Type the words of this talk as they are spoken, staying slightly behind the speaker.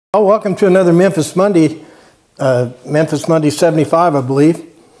Well, welcome to another Memphis Monday, Memphis Monday 75, I believe.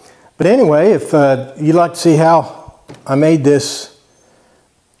 But anyway, if you'd like to see how I made this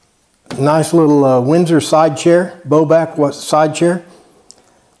nice little Windsor side chair, bowback side chair,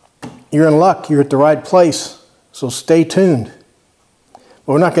 you're in luck. You're at the right place. So stay tuned. But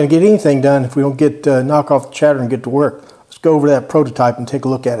we're not going to get anything done if we don't get knock off the chatter and get to work. Let's go over that prototype and take a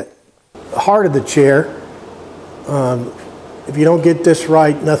look at it. The heart of the chair. If you don't get this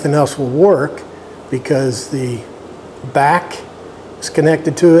right, nothing else will work because the back is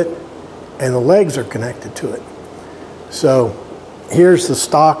connected to it and the legs are connected to it. So here's the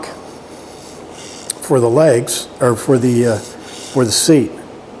stock for the legs, or for the seat.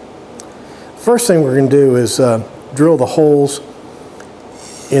 First thing we're going to do is drill the holes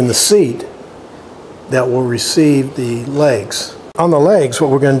in the seat that will receive the legs. On the legs, what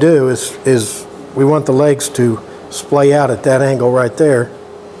we're going to do is we want the legs to splay out at that angle right there.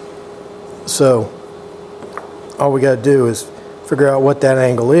 So all we got to do is figure out what that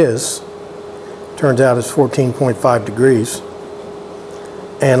angle is. Turns out it's 14.5 degrees.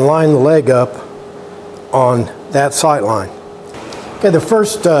 And line the leg up on that sight line. Okay, the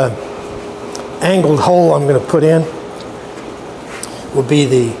first angled hole I'm going to put in will be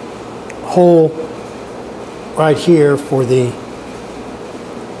the hole right here for the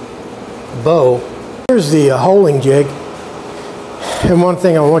bow. Here's the holing jig, and one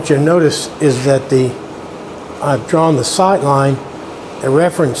thing I want you to notice is that I've drawn the sight line, a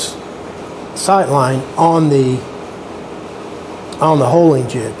reference sight line on the holing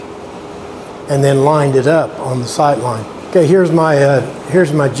jig, and then lined it up on the sight line. Okay, here's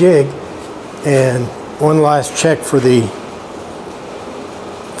my jig, and one last check for the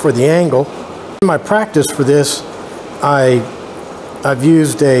angle. In my practice for this, I've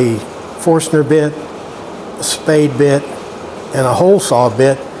used a Forstner bit, a spade bit, and a hole saw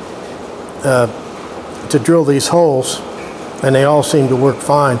bit to drill these holes, and they all seem to work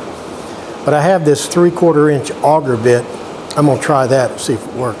fine. But I have this 3/4 inch auger bit. I'm going to try that and see if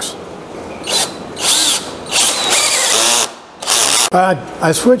it works.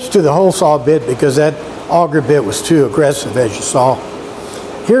 I switched to the hole saw bit because that auger bit was too aggressive, as you saw.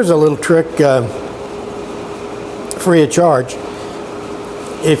 Here's a little trick free of charge.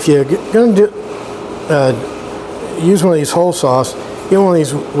 If you're going to use one of these hole saws, get one of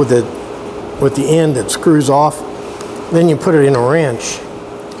these with the end that screws off, then you put it in a wrench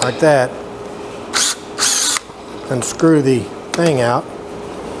like that and screw the thing out.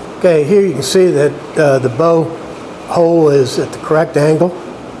 Okay, here you can see that the bow hole is at the correct angle,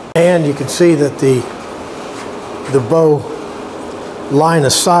 and you can see that the bow line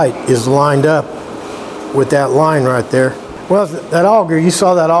of sight is lined up with that line right there. Well, that auger, you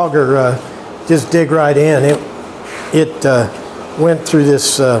saw that auger just dig right in. It went through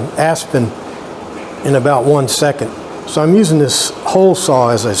this aspen in about 1 second. So I'm using this hole saw,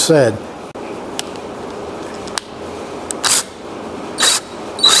 as I said.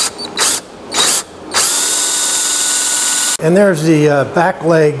 And there's the back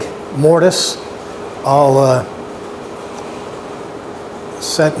leg mortise all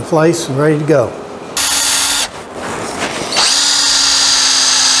set in place and ready to go.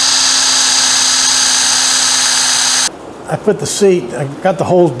 I put the seat, I got the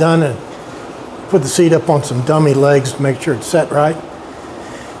holes done and put the seat up on some dummy legs to make sure it's set right.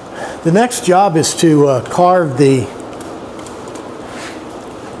 The next job is to carve the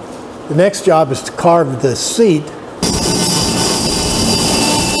seat .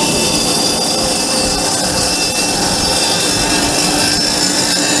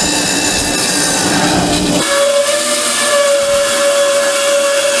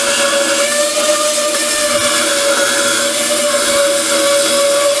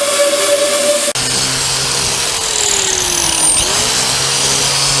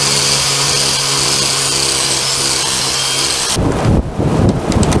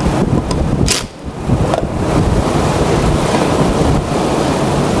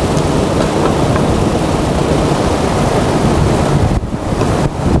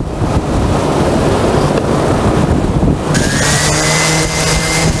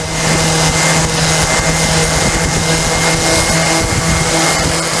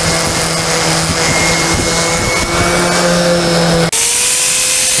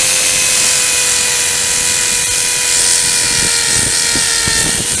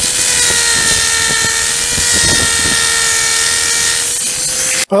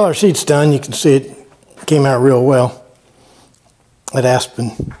 Well, our seat's done. You can see it came out real well. That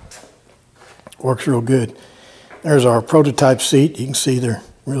aspen works real good. There's our prototype seat. You can see they're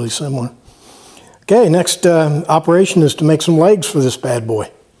really similar. Okay, next operation is to make some legs for this bad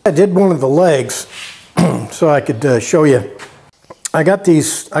boy. I did one of the legs so I could show you. I got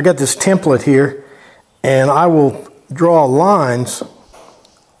this template here, and I will draw lines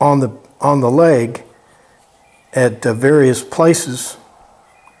on the leg at various places,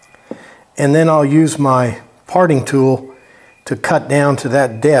 and then I'll use my parting tool to cut down to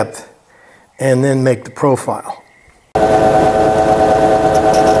that depth and then make the profile.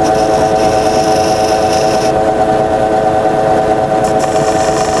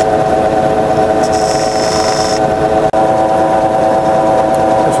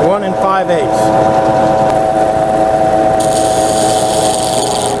 It's 1 5/8.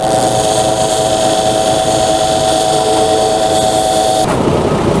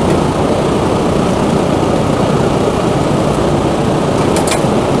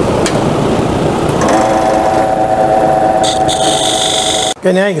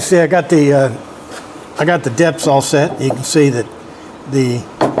 Okay, now you can see I got the depths all set. You can see that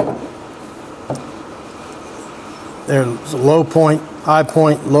there's a low point,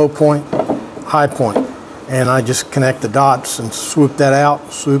 low point, high point, and I just connect the dots and swoop that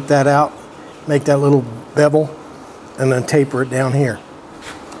out, make that little bevel, and then taper it down here.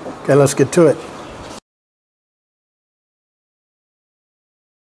 Okay, let's get to it.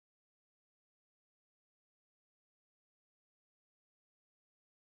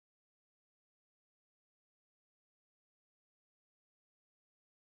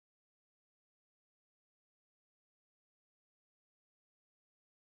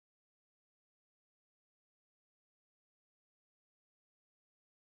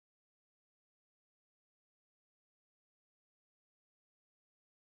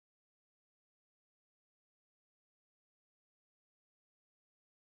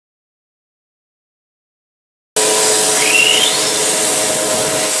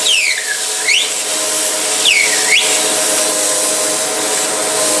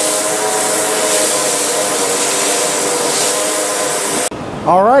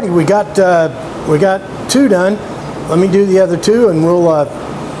 Alrighty, we got 2 done. Let me do the other 2, and we'll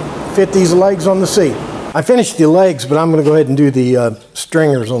fit these legs on the seat. I finished the legs, but I'm going to go ahead and do the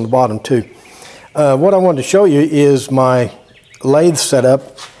stringers on the bottom too. What I wanted to show you is my lathe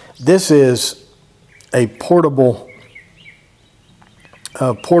setup. This is a portable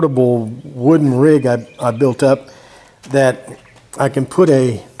wooden rig I built up that I can put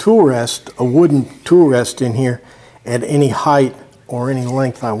a tool rest, a wooden tool rest in here at any height or any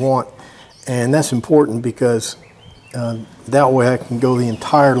length I want, and that's important because that way I can go the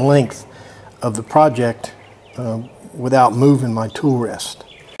entire length of the project without moving my tool rest.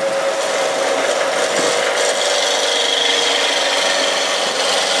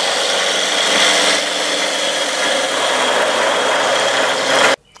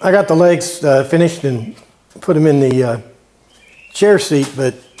 I got the legs finished and put them in the chair seat,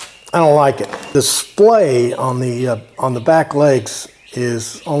 but I don't like it. The splay on the back legs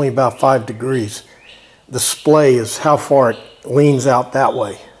is only about 5 degrees. The splay is how far it leans out that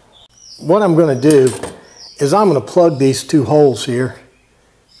way. What I'm going to do is I'm going to plug these 2 holes here,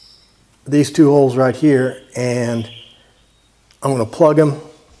 these 2 holes right here, and I'm going to plug them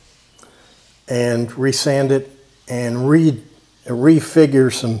and resand it and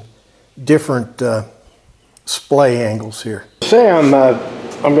refigure some different splay angles here. Say I'm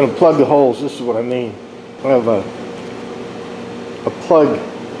going to plug the holes. This is what I mean. I have a plug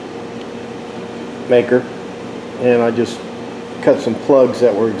maker, and I just cut some plugs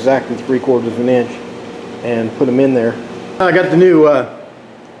that were exactly 3/4 of an inch and put them in there. I got the new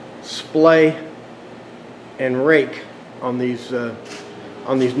splay and rake on these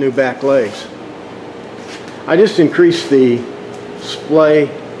new back legs. I just increased the splay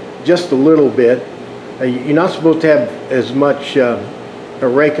just a little bit. You're not supposed to have as much a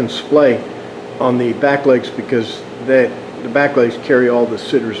rake and splay on the back legs because the back legs carry all the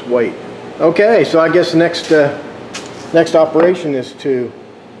sitter's weight. Okay, so I guess the next operation is to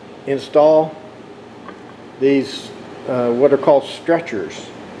install these what are called stretchers.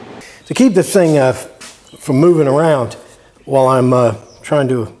 To keep this thing from moving around while I'm trying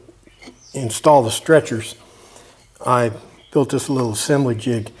to install the stretchers, I built this little assembly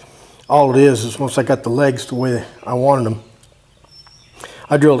jig. All it is once I got the legs the way I wanted them,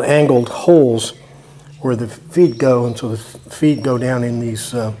 I drilled angled holes where the feet go, and so the feet go down in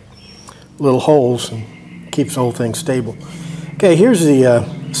these little holes and keeps the whole thing stable. Okay, here's the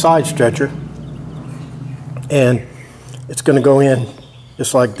side stretcher, and it's going to go in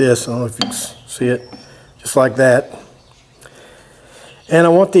just like this. I don't know if you can see it, just like that. And I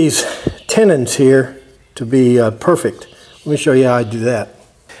want these tenons here to be perfect. Let me show you how I do that.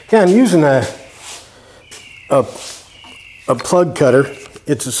 Okay, I'm using a plug cutter,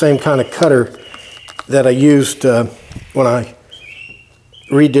 it's the same kind of cutter that I used when I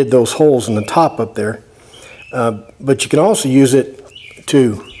redid those holes in the top up there. But you can also use it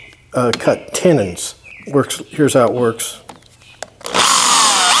to cut tenons. Here's how it works.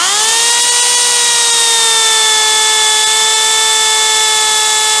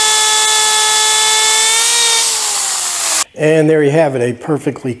 And there you have it, a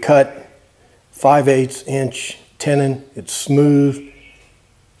perfectly cut 5/8 inch tenon. It's smooth,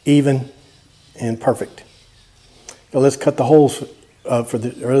 even, and perfect. So let's cut the holes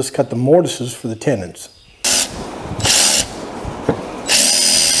let's cut the mortises for the tenons.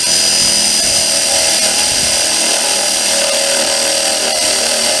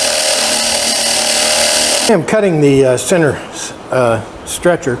 I'm cutting the center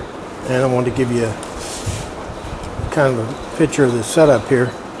stretcher, and I wanted to give you kind of a picture of the setup here.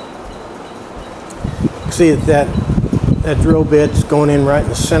 You can see that drill bit's going in right in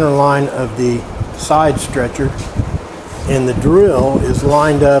the center line of the side stretcher, and the drill is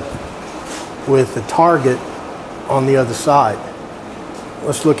lined up with the target on the other side.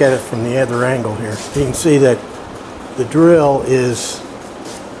 Let's look at it from the other angle here. You can see that the drill is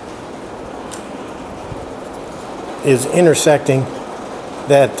intersecting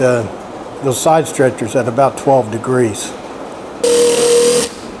that those side stretchers at about 12 degrees.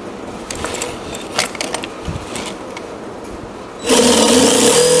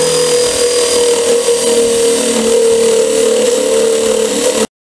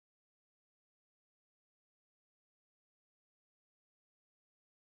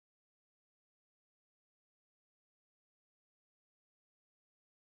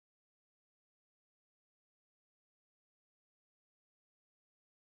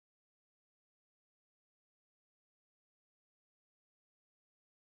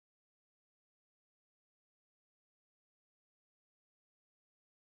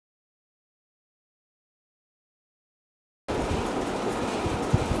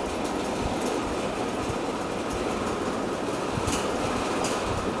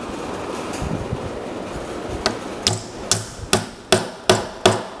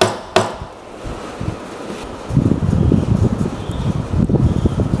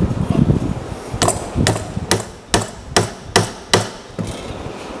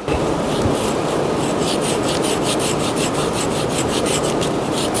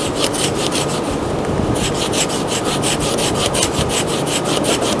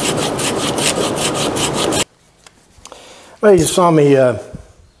 Well, you saw me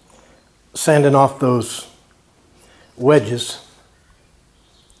sanding off those wedges.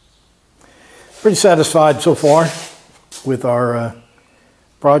 Pretty satisfied so far with our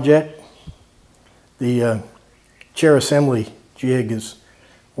project. The chair assembly jig is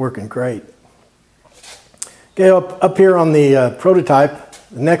working great. Okay, up here on the prototype,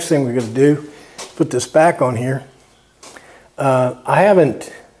 the next thing we're going to do is put this back on here. I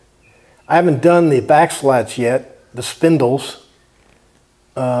haven't done the back slats yet. The spindles,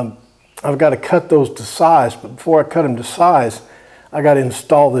 I've got to cut those to size, but before I cut them to size, I got to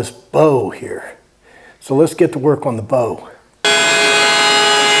install this bow here. So let's get to work on the bow.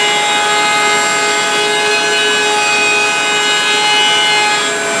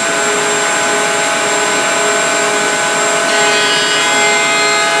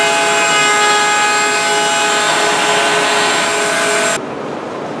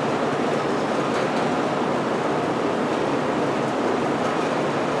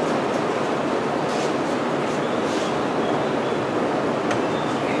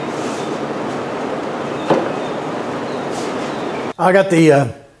 I got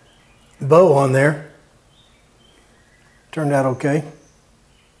the bow on there. Turned out okay.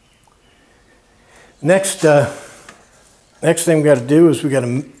 Next thing we got to do is we got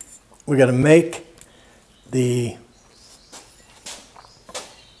to make the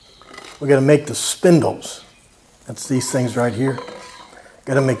spindles. That's these things right here.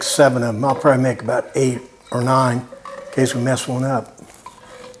 Got to make 7 of them. I'll probably make about 8 or 9 in case we mess one up.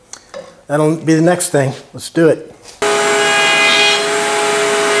 That'll be the next thing. Let's do it.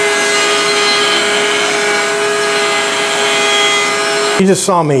 You just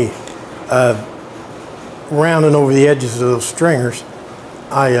saw me rounding over the edges of those stringers.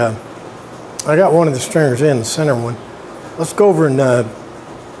 I got one of the stringers in, the center one. Let's go over and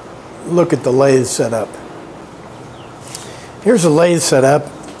look at the lathe setup. Here's the lathe setup.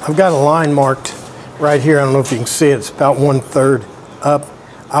 I've got a line marked right here. I don't know if you can see it. It's about 1/3 up.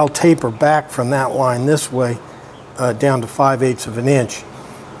 I'll taper back from that line this way down to 5/8 of an inch,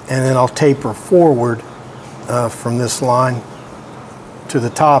 and then I'll taper forward from this line to the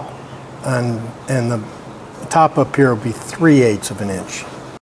top, and the top up here will be 3/8 of an inch.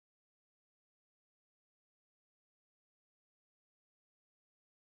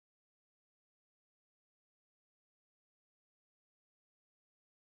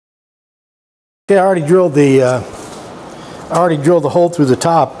 Okay, I already drilled the hole through the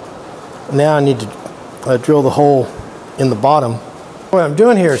top. Now I need to drill the hole in the bottom. What I'm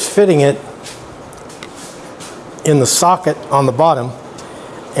doing here is fitting it in the socket on the bottom,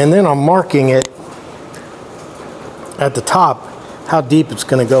 and then I'm marking it at the top how deep it's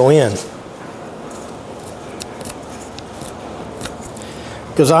going to go in.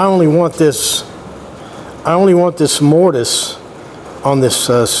 Because I only want this mortise on this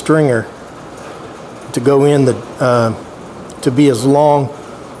stringer to go in to be as long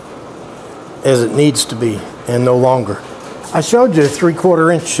as it needs to be and no longer. I showed you a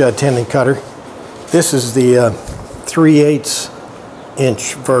 3/4 inch tendon cutter. This is the 3/8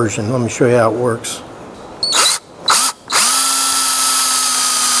 inch version. Let me show you how it works.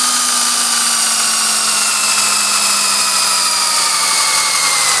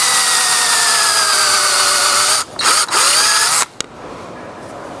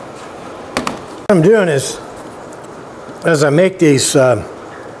 What I'm doing is, as I make these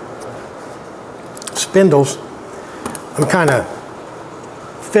spindles, I'm kind of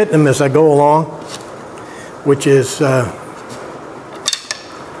fitting them as I go along, which is, it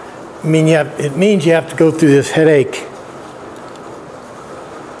means you have to go through this headache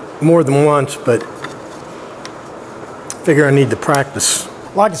more than once, but I figure I need to practice.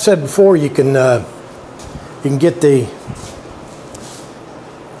 Like I said before, you can get the.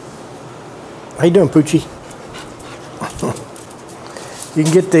 How you doing, Poochie? You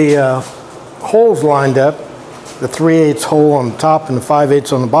can get the holes lined up, the 3/8 hole on the top and the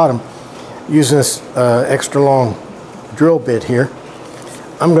 5/8 on the bottom, using this extra long drill bit here.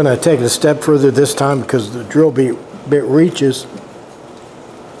 I'm going to take it a step further this time because the drill bit reaches,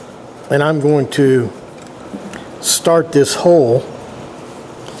 and I'm going to start this hole.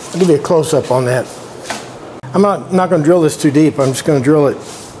 I'll give you a close-up on that. I'm not going to drill this too deep. I'm just going to drill it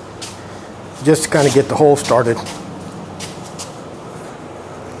just to kind of get the hole started.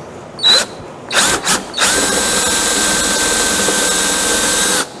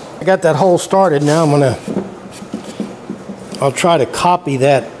 I got that hole started. Now I'll try to copy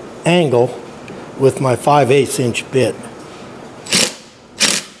that angle with my 5/8 inch bit.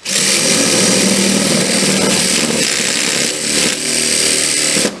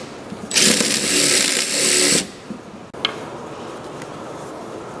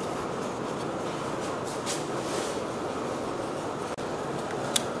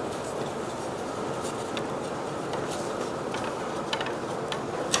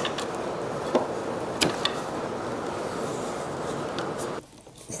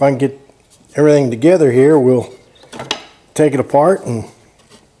 If I can get everything together here, we'll take it apart and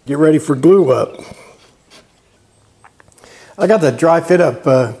get ready for glue up. I got the dry fit up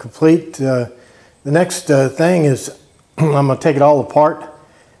complete. The next thing is I'm going to take it all apart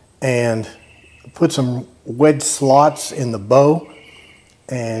and put some wedge slots in the bow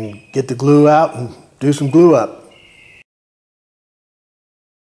and get the glue out and do some glue up.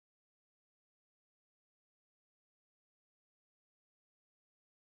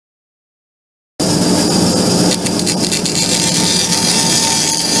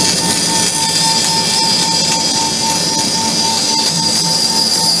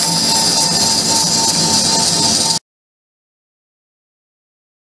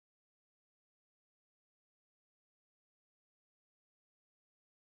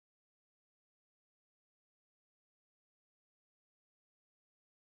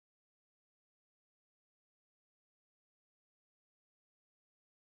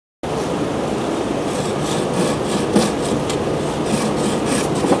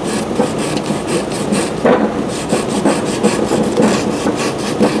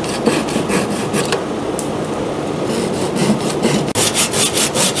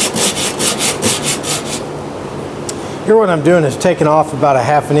 Here what I'm doing is taking off about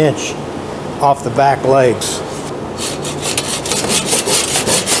 1/2 inch off the back legs.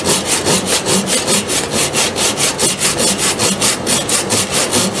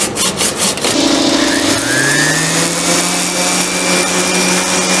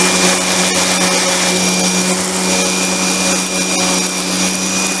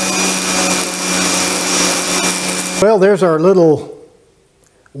 Well, there's our little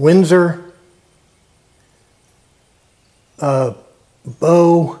Windsor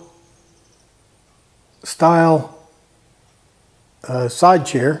bow style side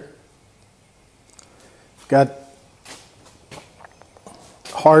chair. Got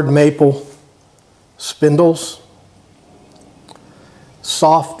hard maple spindles,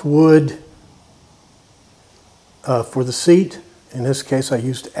 soft wood for the seat. In this case I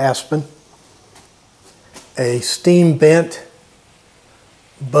used aspen. A steam bent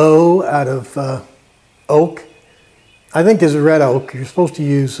bow out of oak. I think this is red oak. You're supposed to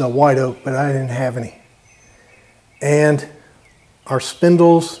use white oak, but I didn't have any. And our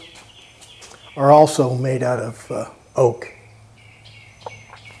spindles are also made out of oak.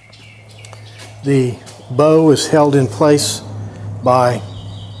 The bow is held in place by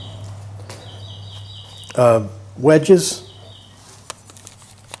wedges.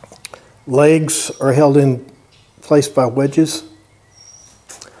 Legs are held in place by wedges.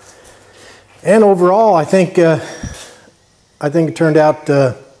 And overall, I think it turned out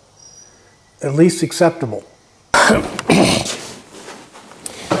at least acceptable.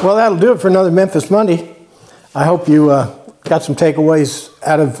 Well, that'll do it for another Memphis Monday. I hope you got some takeaways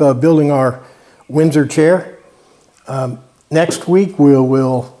out of building our Windsor chair. Next week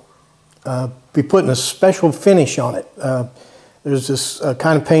we'll be putting a special finish on it. There's this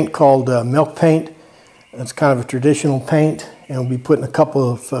kind of paint called milk paint. It's kind of a traditional paint, and we'll be putting a couple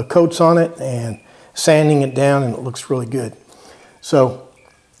of coats on it and sanding it down, and it looks really good. So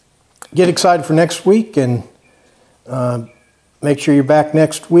get excited for next week, and make sure you're back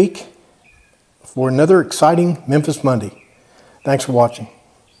next week for another exciting Memphis Monday. Thanks for watching.